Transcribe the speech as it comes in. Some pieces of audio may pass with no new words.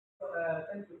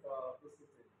Thank you for visiting.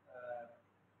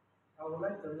 I would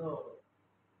like to know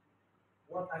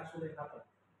what actually happened.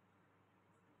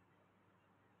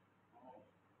 Oh,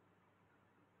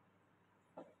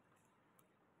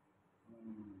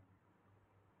 mm,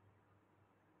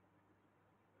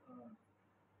 uh,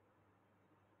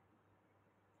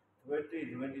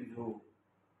 2022,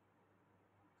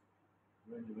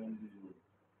 2022.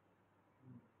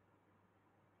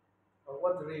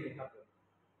 What really happened?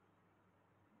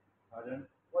 Pardon?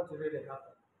 What really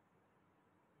happened?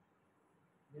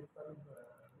 นี่เป็น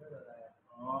เรื่องอะไรอะ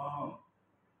Oh,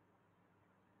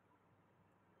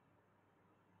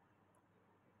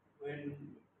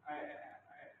 when I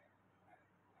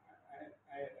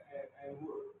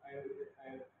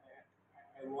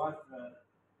was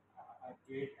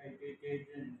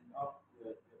agent of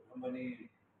the company,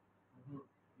 Mhm.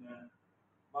 uh,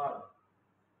 but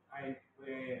I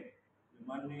pay the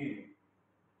money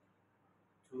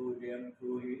to them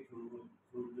to him,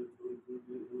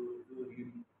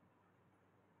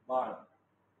 but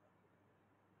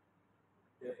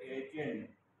the agent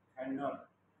cannot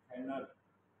cannot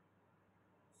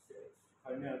se-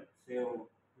 cannot sell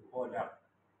the product.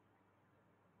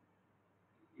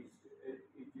 It's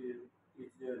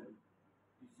it's uh,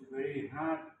 it's very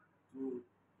hard to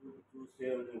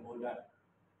sell the product.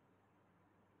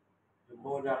 The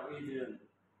product is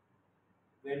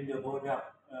when the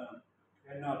product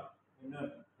cannot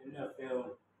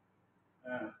sell,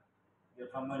 uh, the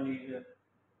company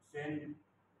send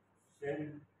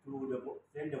send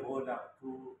the product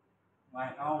to my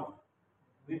house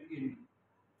within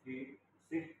three,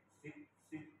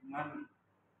 six months.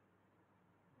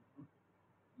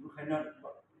 You cannot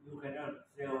you cannot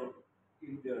sell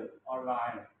in the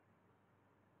online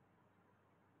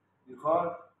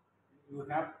because you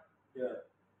have the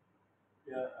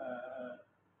the uh, uh,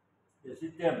 the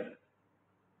system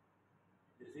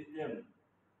the system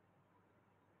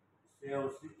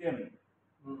sales system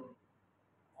Mm.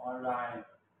 online.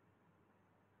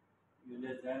 You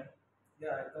understand?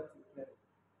 Yeah, I got you clear.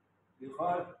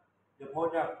 Because the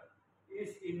product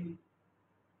is in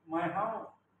my house,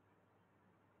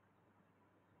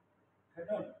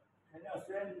 cannot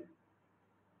send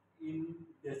in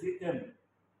the system.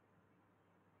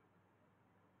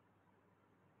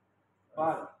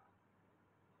 I see.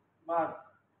 But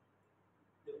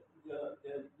the the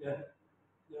the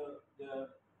the the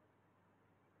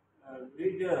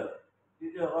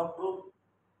leader of group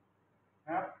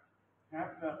have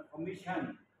the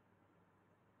commission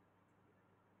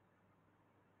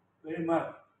very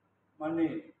much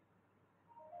money,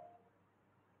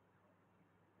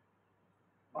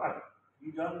 but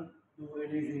he don't do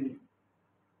anything.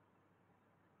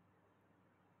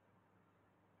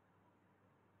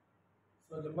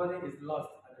 So the money is lost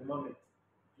at the moment.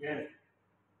 Yes,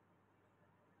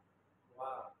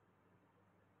 Wow.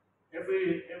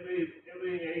 every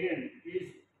agent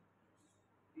is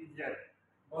that.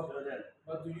 But So that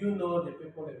but do you know the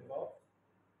people involved?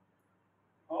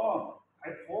 oh, I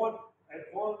post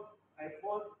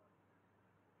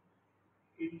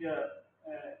in the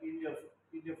in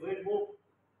the Facebook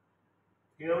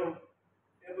tell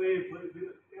every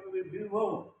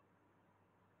people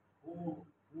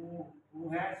who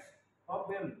has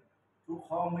problem to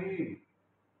call me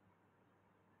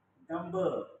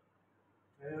number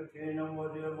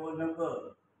number their phone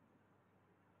number.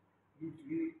 He,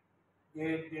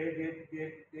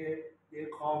 they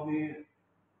call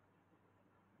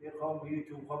me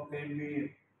to complain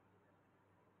me.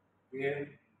 They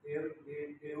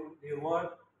want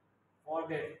for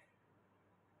that.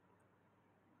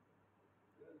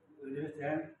 You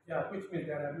understand? Yeah, which means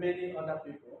there are many other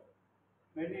people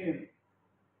Many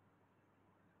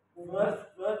who has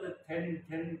first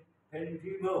 10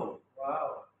 people,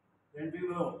 wow 10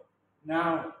 people.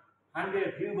 Now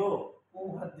 100 people,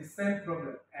 who had the same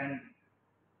problem. and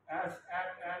as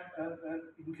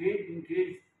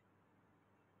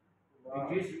Wow.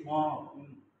 increase more.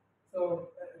 So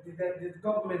did the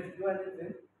government do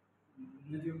anything?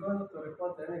 Did Mm. you go to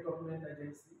report to any government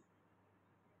agency?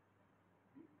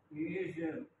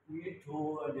 We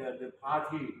to the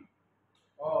party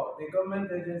Oh, the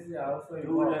government agency are also to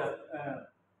involved.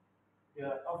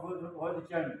 the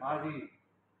opposition party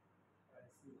I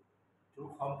see.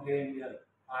 to complain the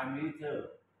prime minister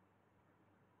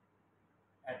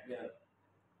at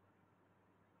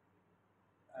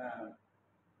uh,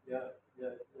 the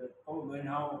government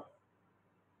house.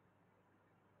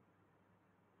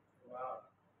 Wow.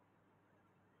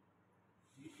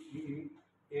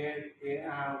 They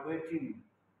are waiting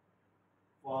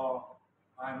for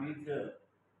prime minister,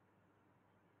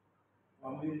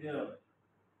 prime minister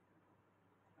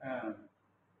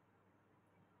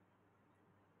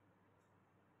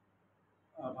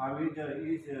Prime Minister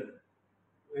is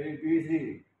very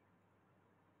busy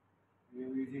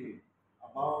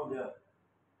about the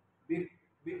big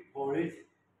police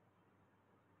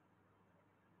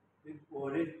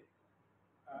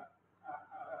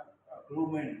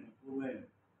agreement.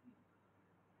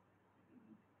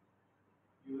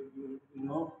 You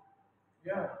know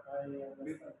Yeah, I big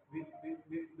understand.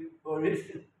 police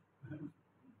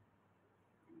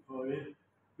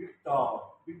big dog,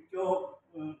 big joke.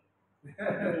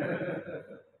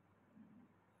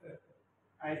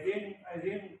 I think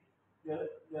the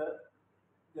the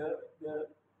the the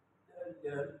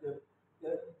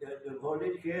the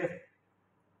police case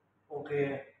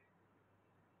okay.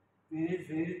 Finish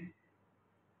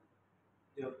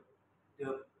the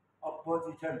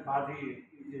opposition party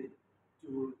is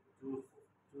to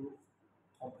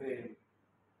complain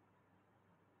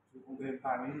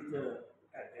Prime Minister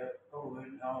at the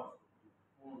government house.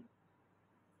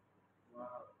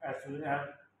 Wow. As soon as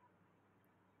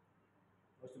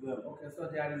possible. Okay, so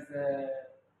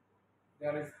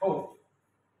there is hope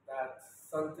that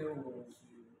something will be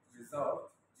resolved.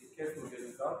 The case will be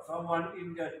resolved. Someone in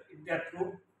that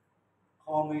group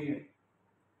call me.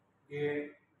 They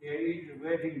is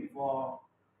waiting for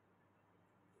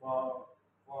the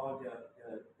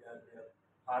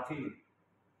party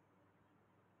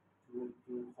to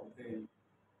complain.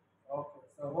 Okay,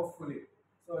 so hopefully,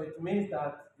 so it means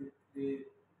that the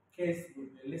case will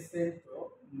be listened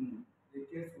to. The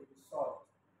case will be solved.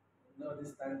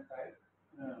 This time.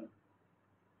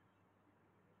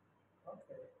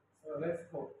 Okay, so let's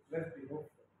hope. Let's be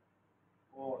hopeful.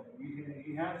 Oh,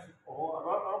 he has a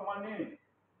lot of money.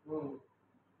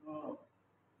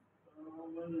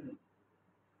 Money.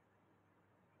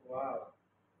 Wow.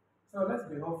 So let's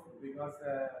be hopeful because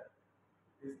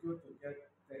it's good to get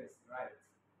things right.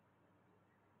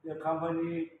 The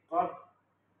company got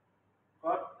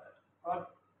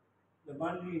the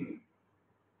money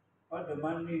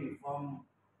from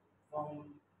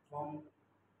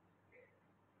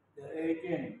the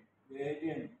agent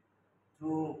to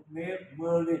make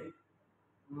merlin.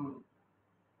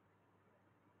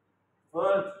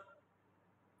 First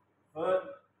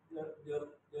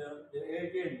the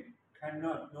agent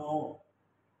cannot know.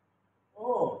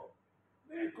 Oh,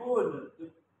 very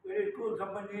good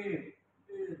company.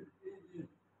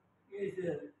 Is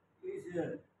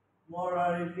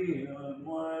morality.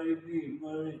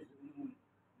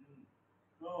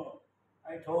 No,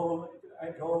 I told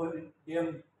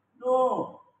them,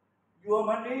 no, your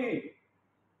money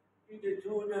is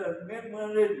to the make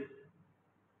merlin.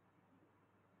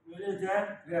 You understand?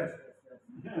 Yes.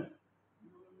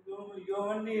 Your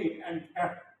money and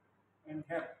tap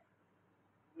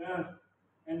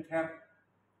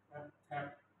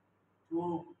to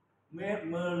make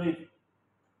merlin.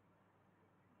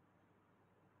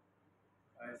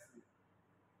 I see.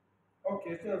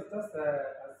 Okay, so just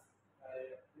as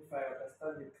if I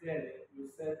understand it clearly, you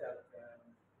said that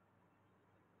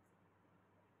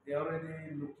they're already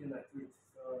looking at it,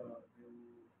 so they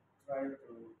will try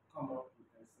to come up with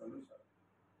a solution.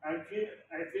 I think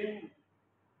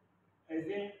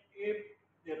if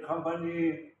the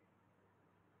company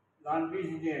run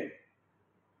business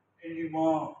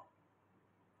anymore,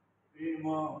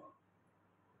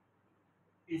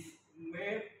 it's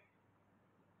made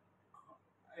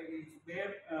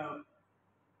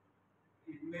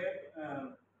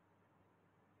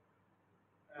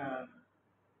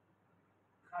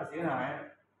ค่าเสียหาย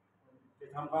จะ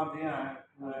ทำความเสียหาย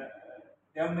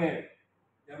damage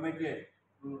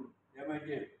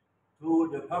to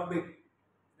the public.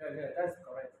 Yeah, that's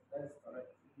correct.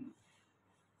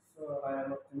 So I am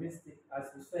optimistic, as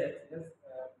you said. Let's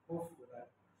hopeful that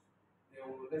they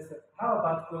will listen. How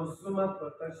about Consumer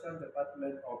Protection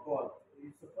Department or board?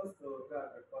 You're supposed to go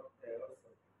and report there also.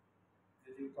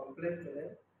 Did you complain to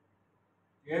them?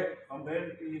 Yes, complain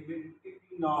is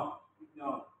ignore.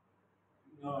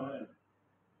 Wow.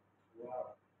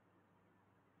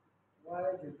 Why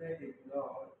did they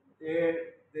ignore? They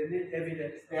need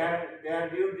evidence. Their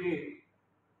duty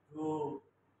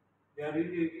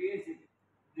is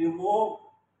revoke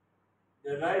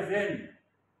the license.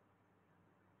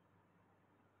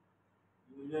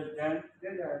 You understand?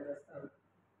 Then I understand.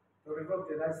 To revoke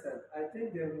the license. I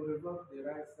think they will revoke the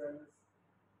license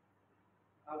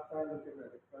after looking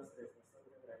at the process or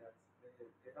something like that.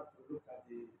 They have to look at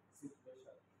the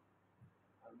situation.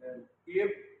 And then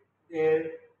if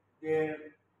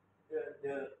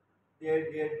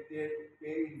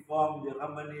they inform the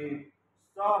company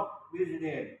stop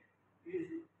business is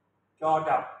jawed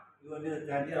up. You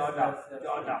understand? Yes,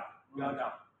 Jawed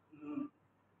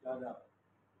up.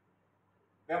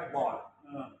 Backboard.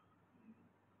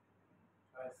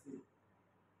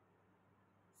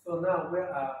 So now, where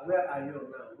are you now?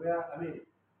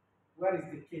 Where is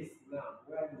the case now?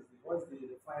 What's the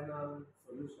final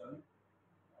solution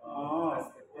or Oh, yeah.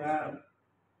 expectation?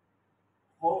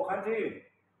 Whole country,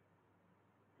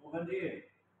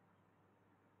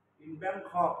 in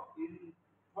Bangkok, in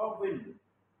province.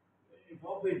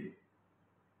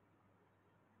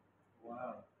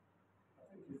 Wow, I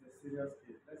think it's a serious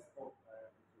case. Let's hope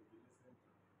it will be listened to.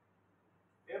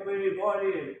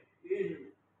 Everybody is,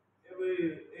 every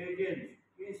agent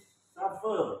is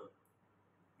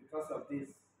Because of this,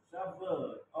 suffer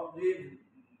of this.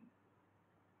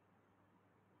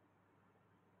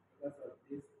 because of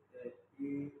this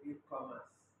e-commerce.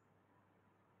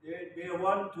 They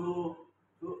want to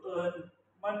earn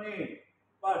money,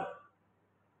 but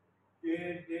they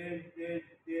are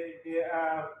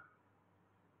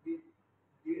they,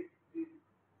 they, they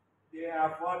they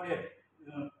are funded.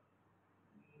 Uh,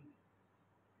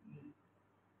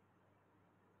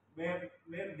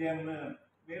 make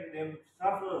them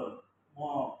suffer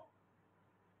more.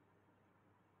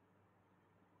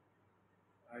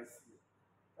 I see.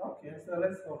 Okay, so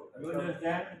let's hope. You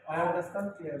understand? I understand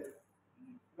clearly.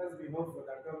 Let's be hopeful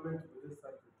that government will do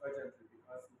something urgently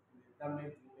because it will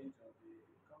damage the image of the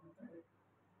country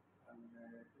and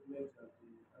image of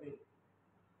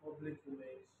public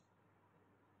image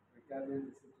regarding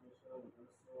the situation will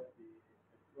also be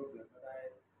a problem. But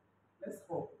let's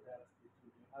hope that it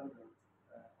will be handled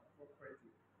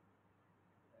appropriately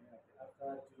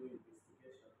after due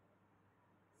investigation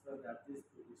so that this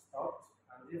could be stopped.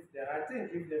 And I think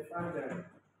if they find them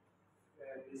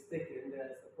mistaken, they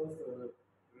are supposed to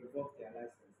revoke their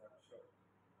license, I'm sure.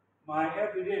 My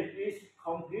evidence is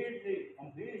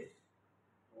complete.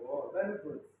 Oh, very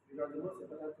good. Because the most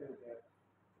important thing is that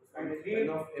to I submit keep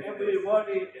enough evidence.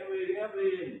 everybody,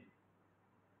 everything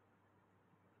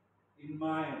in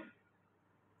mind.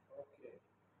 Okay.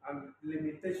 And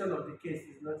limitation of the case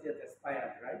is not yet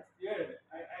expired, right? Yes,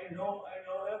 I know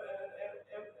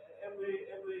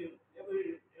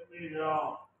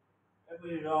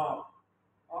every law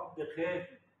of the case.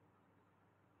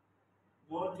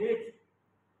 Notice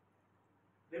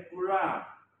regular,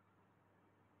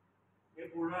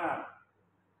 regular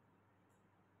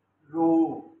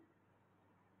rule,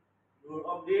 rule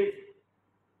of this.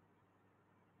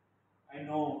 I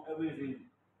know everything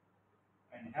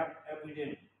and have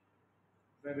evidence.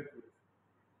 Very good.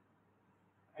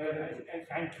 I, Very I, good. I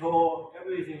can show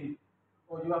everything.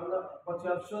 Oh, you have not, but you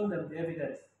have shown them the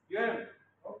evidence. Yes,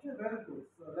 Okay, very good.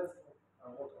 So let's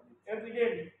work on it.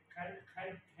 evidence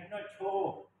cannot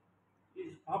show.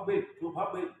 It's public to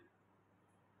public,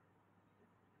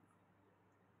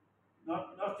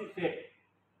 not secret.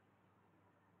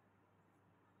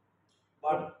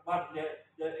 But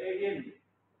the agent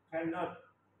cannot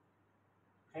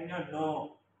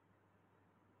know.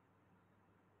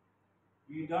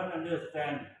 We don't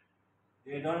understand.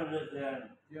 They don't understand.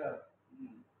 Yeah.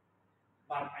 Mm.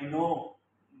 But I know.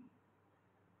 Mm.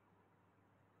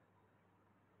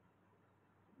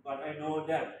 But I know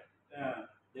that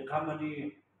the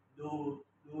company do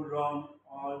wrong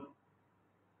or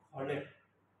correct.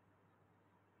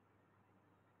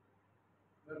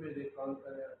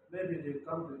 Maybe the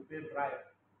company pay bribe.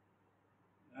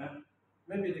 Uh,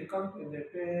 Maybe the company they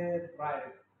pay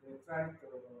bribe. They try to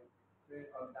pay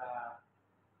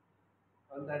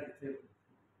under the table.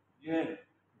 yes,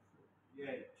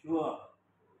 yes, sure,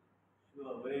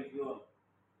 very sure.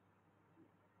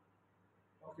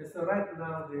 Okay, so right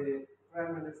now the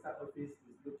Prime Minister office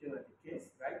is looking at the case,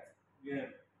 right? Yes.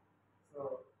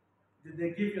 So did they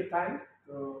give you time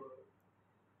to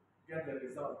get the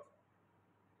result?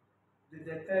 Did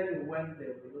they tell you when they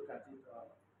will look at it? Or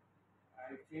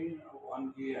I think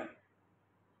 1 year.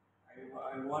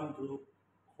 I want to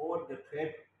hold the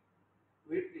case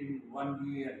within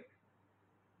 1 year.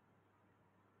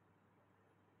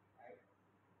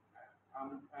 I,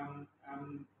 I'm, I'm,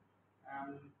 I'm,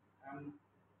 I'm, I'm,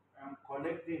 I'm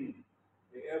collecting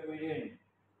the evidence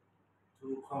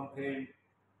to campaign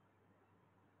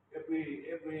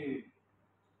every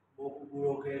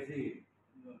bureaucracy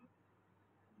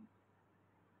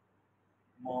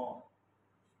more.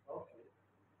 okay,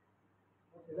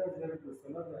 okay, that's very good.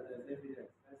 So long as there's evidence,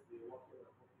 let's be working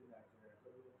on hoping that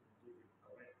government will do it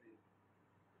correctly.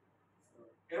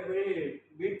 So Every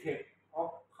big tech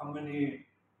of company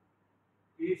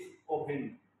is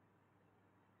open.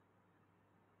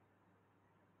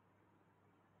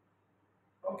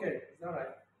 okay, it's all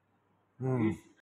right. Is